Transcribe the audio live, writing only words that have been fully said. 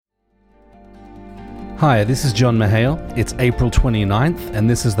Hi, this is John Mahale. It's April 29th, and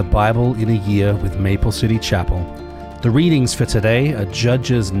this is the Bible in a Year with Maple City Chapel. The readings for today are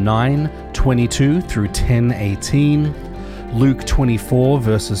Judges 9:22 through 10:18, Luke 24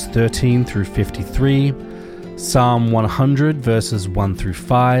 verses 13 through 53, Psalm 100 verses 1 through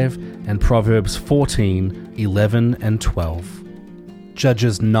 5, and Proverbs 14:11 and 12.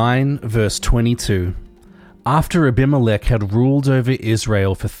 Judges 9 verse 22. After Abimelech had ruled over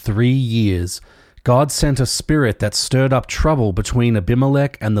Israel for 3 years, God sent a spirit that stirred up trouble between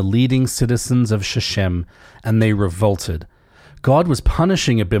Abimelech and the leading citizens of Shechem, and they revolted. God was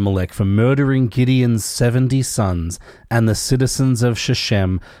punishing Abimelech for murdering Gideon's 70 sons and the citizens of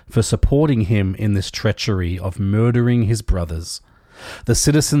Shechem for supporting him in this treachery of murdering his brothers. The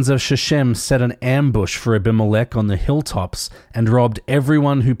citizens of Shechem set an ambush for Abimelech on the hilltops and robbed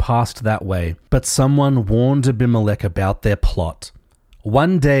everyone who passed that way, but someone warned Abimelech about their plot.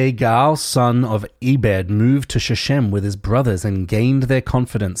 One day, Gaal, son of Ebed, moved to Shechem with his brothers and gained their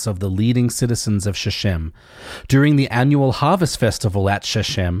confidence of the leading citizens of Shechem. During the annual harvest festival at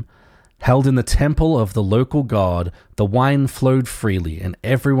Shechem, held in the temple of the local god, the wine flowed freely, and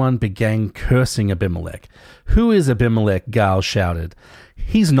everyone began cursing Abimelech. "Who is Abimelech?" Gaal shouted.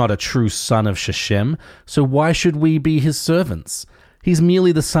 "He's not a true son of Shechem, so why should we be his servants? He's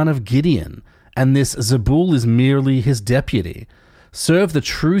merely the son of Gideon, and this Zebul is merely his deputy. Serve the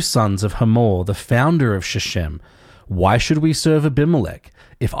true sons of Hamor, the founder of Shechem. Why should we serve Abimelech?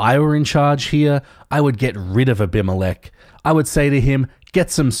 If I were in charge here, I would get rid of Abimelech. I would say to him, 'Get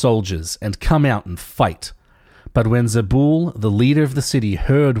some soldiers and come out and fight.'" But when Zebul, the leader of the city,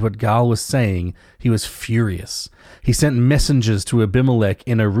 heard what Gaal was saying, he was furious. He sent messengers to Abimelech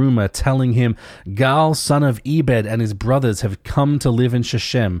in a rumor telling him, "Gaal, son of Ebed, and his brothers have come to live in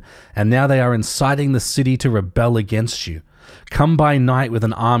Shechem, and now they are inciting the city to rebel against you. Come by night with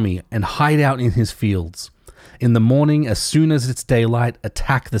an army and hide out in his fields. In the morning, as soon as it's daylight,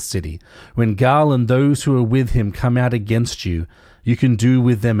 attack the city. When Gaal and those who are with him come out against you, you can do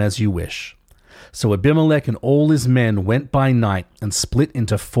with them as you wish." So Abimelech and all his men went by night and split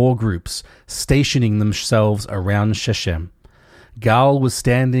into 4 groups, stationing themselves around Shechem. Gaal was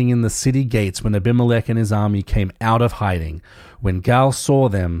standing in the city gates when Abimelech and his army came out of hiding. When Gaal saw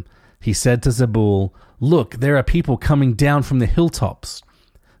them, he said to Zebul, "Look, there are people coming down from the hilltops."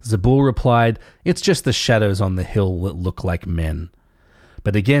 Zebul replied, "It's just the shadows on the hill that look like men."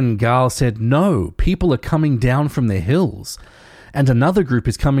 But again Gaal said, "No, people are coming down from the hills, and another group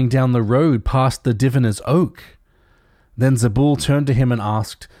is coming down the road past the diviner's oak." Then Zebul turned to him and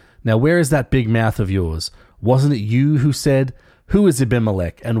asked, "Now where is that big mouth of yours? Wasn't it you who said, 'Who is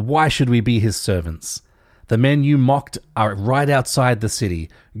Abimelech, and why should we be his servants?' The men you mocked are right outside the city.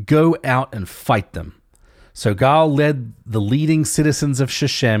 Go out and fight them." So Gaal led the leading citizens of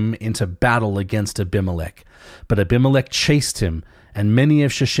Shechem into battle against Abimelech. But Abimelech chased him, and many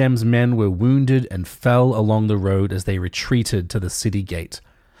of Shechem's men were wounded and fell along the road as they retreated to the city gate.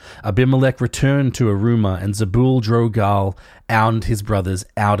 Abimelech returned to Arumah, and Zebul drove Gaal and his brothers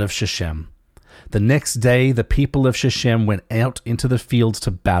out of Shechem. The next day, the people of Shechem went out into the fields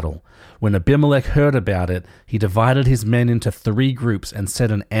to battle. When Abimelech heard about it, he divided his men into 3 groups and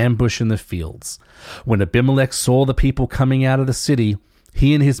set an ambush in the fields. When Abimelech saw the people coming out of the city,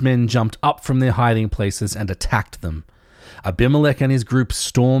 he and his men jumped up from their hiding places and attacked them. Abimelech and his group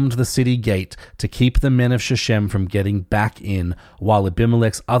stormed the city gate to keep the men of Shechem from getting back in, while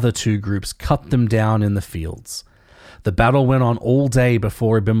Abimelech's other 2 groups cut them down in the fields. The battle went on all day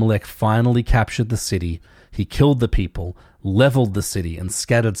before Abimelech finally captured the city. He killed the people, leveled the city, and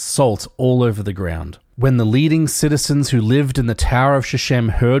scattered salt all over the ground. When the leading citizens who lived in the tower of Shechem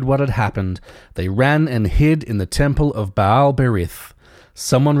heard what had happened, they ran and hid in the temple of Baal Berith.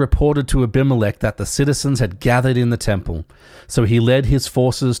 Someone reported to Abimelech that the citizens had gathered in the temple. So he led his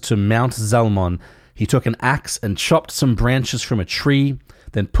forces to Mount Zalmon. He took an axe and chopped some branches from a tree,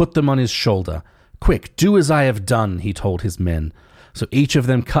 then put them on his shoulder. "Quick, do as I have done," he told his men. So each of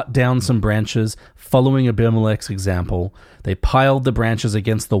them cut down some branches, following Abimelech's example. They piled the branches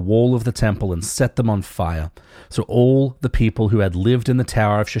against the wall of the temple and set them on fire. So all the people who had lived in the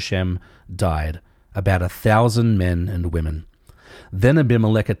tower of Shechem died, about 1,000 men and women. Then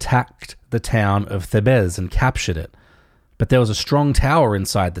Abimelech attacked the town of Thebez and captured it. But there was a strong tower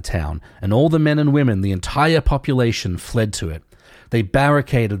inside the town, and all the men and women, the entire population, fled to it. They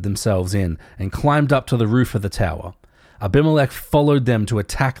barricaded themselves in and climbed up to the roof of the tower. Abimelech followed them to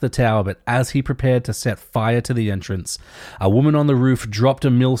attack the tower, but as he prepared to set fire to the entrance, a woman on the roof dropped a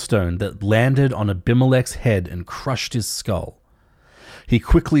millstone that landed on Abimelech's head and crushed his skull. He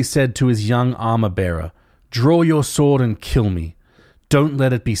quickly said to his young armor-bearer, "Draw your sword and kill me." Don't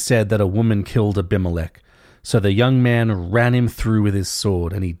let it be said that a woman killed Abimelech." So the young man ran him through with his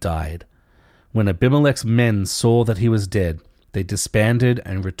sword, and he died. When Abimelech's men saw that he was dead, they disbanded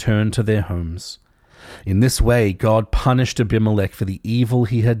and returned to their homes. In this way, God punished Abimelech for the evil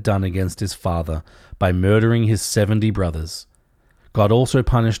he had done against his father by murdering his 70 brothers. God also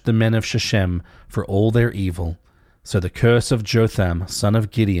punished the men of Shechem for all their evil. So the curse of Jotham, son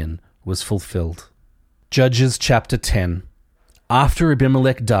of Gideon, was fulfilled. Judges chapter 10. After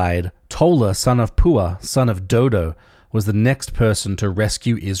Abimelech died, Tola, son of Puah, son of Dodo, was the next person to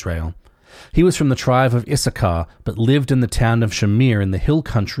rescue Israel. He was from the tribe of Issachar, but lived in the town of Shamir in the hill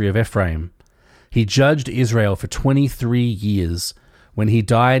country of Ephraim. He judged Israel for 23 years. When he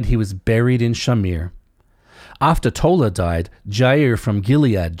died, he was buried in Shamir. After Tola died, Jair from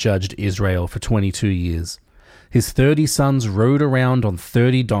Gilead judged Israel for 22 years. His 30 sons rode around on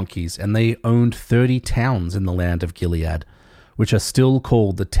 30 donkeys, and they owned 30 towns in the land of Gilead, which are still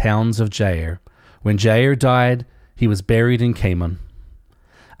called the towns of Jair. When Jair died, he was buried in Kamon.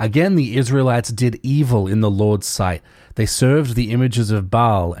 Again, the Israelites did evil in the Lord's sight. They served the images of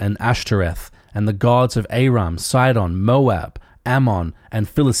Baal and Ashtoreth, and the gods of Aram, Sidon, Moab, Ammon, and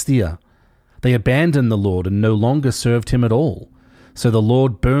Philistia. They abandoned the Lord and no longer served him at all. So the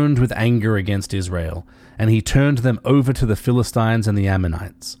Lord burned with anger against Israel, and he turned them over to the Philistines and the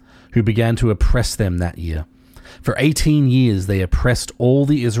Ammonites, who began to oppress them that year. For 18 years they oppressed all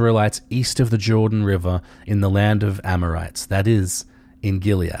the Israelites east of the Jordan River in the land of Amorites, that is, in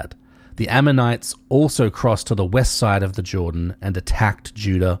Gilead. The Ammonites also crossed to the west side of the Jordan and attacked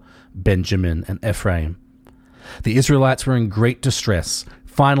Judah, Benjamin, and Ephraim. The Israelites were in great distress.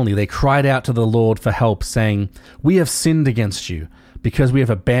 Finally, they cried out to the Lord for help, saying, "We have sinned against you, because we have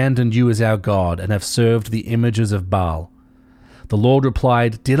abandoned you as our God and have served the images of Baal." The Lord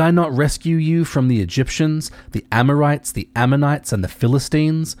replied, "Did I not rescue you from the Egyptians, the Amorites, the Ammonites, and the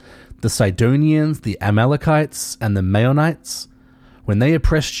Philistines, the Sidonians, the Amalekites, and the Maonites? When they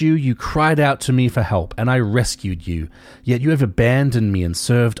oppressed you, you cried out to me for help, and I rescued you. Yet you have abandoned me and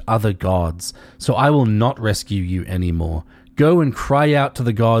served other gods, so I will not rescue you anymore. Go and cry out to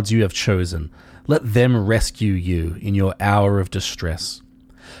the gods you have chosen. Let them rescue you in your hour of distress."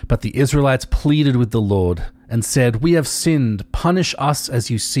 But the Israelites pleaded with the Lord and said, "We have sinned. Punish us as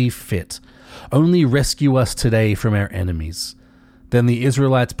you see fit. Only rescue us today from our enemies." Then the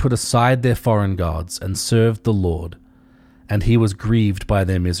Israelites put aside their foreign gods and served the Lord, and he was grieved by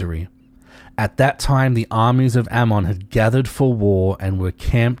their misery. At that time the armies of Ammon had gathered for war and were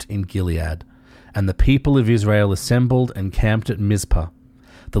camped in Gilead, and the people of Israel assembled and camped at Mizpah.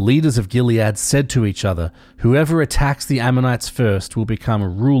 The leaders of Gilead said to each other, "Whoever attacks the Ammonites first will become a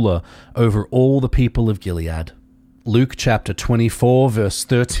ruler over all the people of Gilead." Luke chapter 24, verse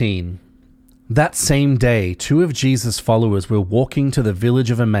 13. That same day, 2 of Jesus' followers were walking to the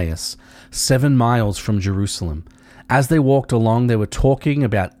village of Emmaus, 7 miles from Jerusalem. As they walked along, they were talking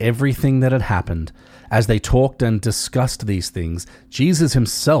about everything that had happened. As they talked and discussed these things, Jesus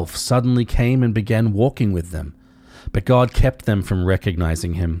himself suddenly came and began walking with them. But God kept them from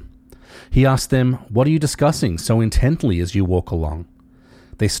recognizing him. He asked them, "What are you discussing so intently as you walk along?"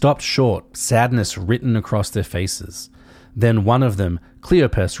 They stopped short, sadness written across their faces. Then one of them,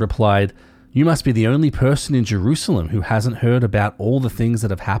 Cleopas, replied, "You must be the only person in Jerusalem who hasn't heard about all the things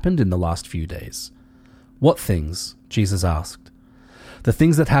that have happened in the last few days." "What things?" Jesus asked. "The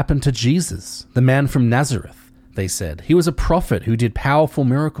things that happened to Jesus, the man from Nazareth," they said. "He was a prophet who did powerful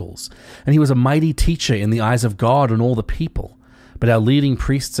miracles, and he was a mighty teacher in the eyes of God and all the people. But our leading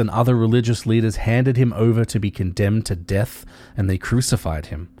priests and other religious leaders handed him over to be condemned to death, and they crucified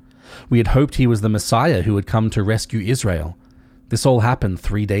him. We had hoped he was the Messiah who had come to rescue Israel. This all happened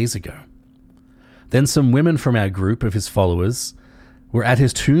 3 days ago." Then some women from our group of his followers were at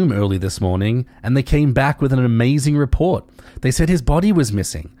his tomb early this morning, and they came back with an amazing report. They said his body was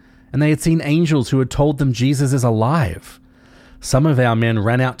missing, and they had seen angels who had told them Jesus is alive. Some of our men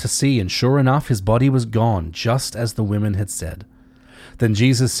ran out to see, and sure enough, his body was gone, just as the women had said. Then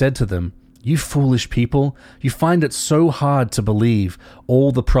Jesus said to them, "You foolish people, you find it so hard to believe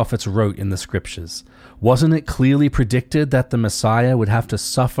all the prophets wrote in the scriptures. Wasn't it clearly predicted that the Messiah would have to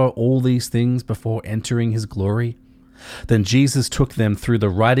suffer all these things before entering his glory?" Then Jesus took them through the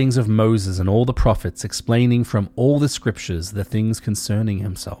writings of Moses and all the prophets, explaining from all the scriptures the things concerning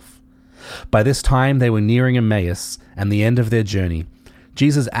himself. By this time they were nearing Emmaus and the end of their journey.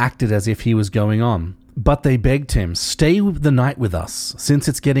 Jesus acted as if he was going on, but they begged him, "Stay the night with us, since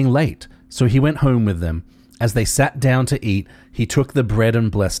it's getting late." So he went home with them. As they sat down to eat, he took the bread and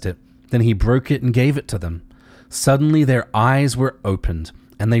blessed it. Then he broke it and gave it to them. Suddenly their eyes were opened,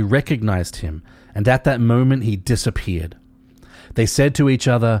 and they recognized him, and at that moment he disappeared. They said to each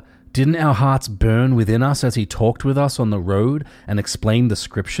other, "Didn't our hearts burn within us as he talked with us on the road and explained the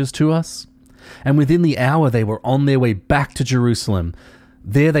scriptures to us?" And within the hour they were on their way back to Jerusalem.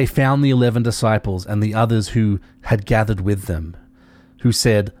 There they found the 11 disciples and the others who had gathered with them, who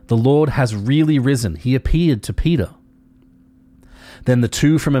said, "The Lord has really risen. He appeared to Peter." Then the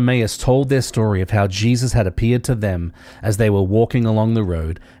two from Emmaus told their story of how Jesus had appeared to them as they were walking along the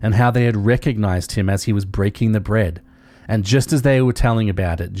road, and how they had recognized him as he was breaking the bread. And just as they were telling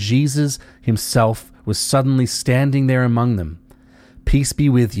about it, Jesus himself was suddenly standing there among them. "Peace be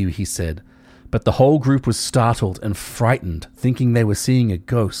with you," he said. But the whole group was startled and frightened, thinking they were seeing a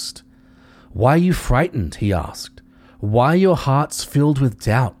ghost. "Why are you frightened?" he asked. "Why are your hearts filled with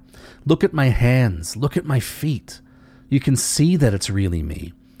doubt? Look at my hands, look at my feet. You can see that it's really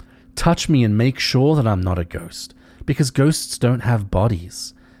me. Touch me and make sure that I'm not a ghost, because ghosts don't have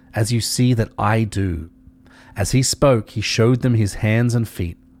bodies, as you see that I do." As he spoke, he showed them his hands and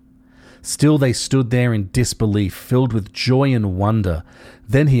feet. Still they stood there in disbelief, filled with joy and wonder.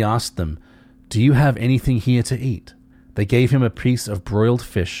 Then he asked them, "Do you have anything here to eat?" They gave him a piece of broiled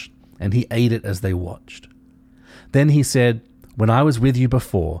fish, and he ate it as they watched. Then he said, "When I was with you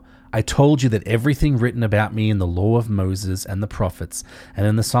before, I told you that everything written about me in the law of Moses and the prophets and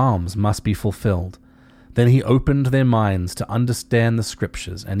in the Psalms must be fulfilled." Then he opened their minds to understand the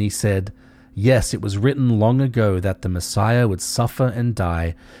scriptures, and he said, "Yes, it was written long ago that the Messiah would suffer and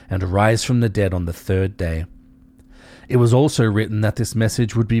die and rise from the dead on the third day. It was also written that this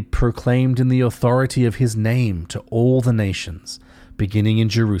message would be proclaimed in the authority of his name to all the nations, beginning in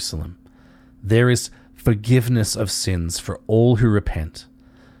Jerusalem. There is forgiveness of sins for all who repent.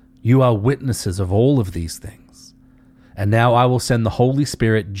 You are witnesses of all of these things. And now I will send the Holy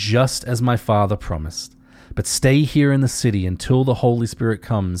Spirit just as my Father promised. But stay here in the city until the Holy Spirit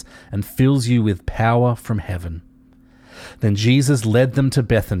comes and fills you with power from heaven." Then Jesus led them to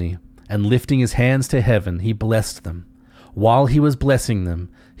Bethany, and lifting his hands to heaven, he blessed them. While he was blessing them,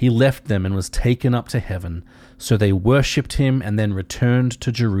 he left them and was taken up to heaven. So they worshipped him and then returned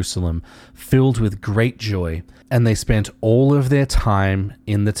to Jerusalem, filled with great joy, and they spent all of their time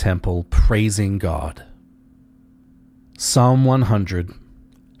in the temple praising God. Psalm 100.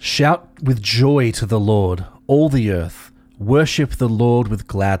 Shout with joy to the Lord, all the earth. Worship the Lord with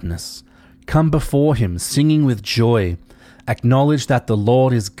gladness. Come before him, singing with joy. Acknowledge that the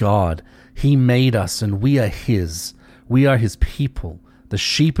Lord is God. He made us, and we are his. We are his people, the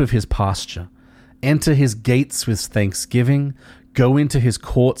sheep of his pasture. Enter his gates with thanksgiving. Go into his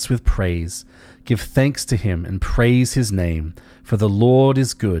courts with praise. Give thanks to him and praise his name. For the Lord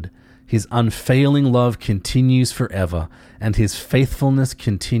is good. His unfailing love continues forever, and his faithfulness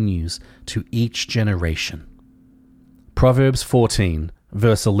continues to each generation. Proverbs 14,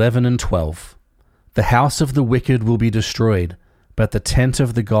 verse 11 and 12. The house of the wicked will be destroyed, but the tent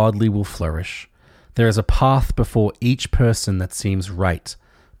of the godly will flourish. There is a path before each person that seems right,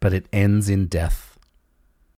 but it ends in death.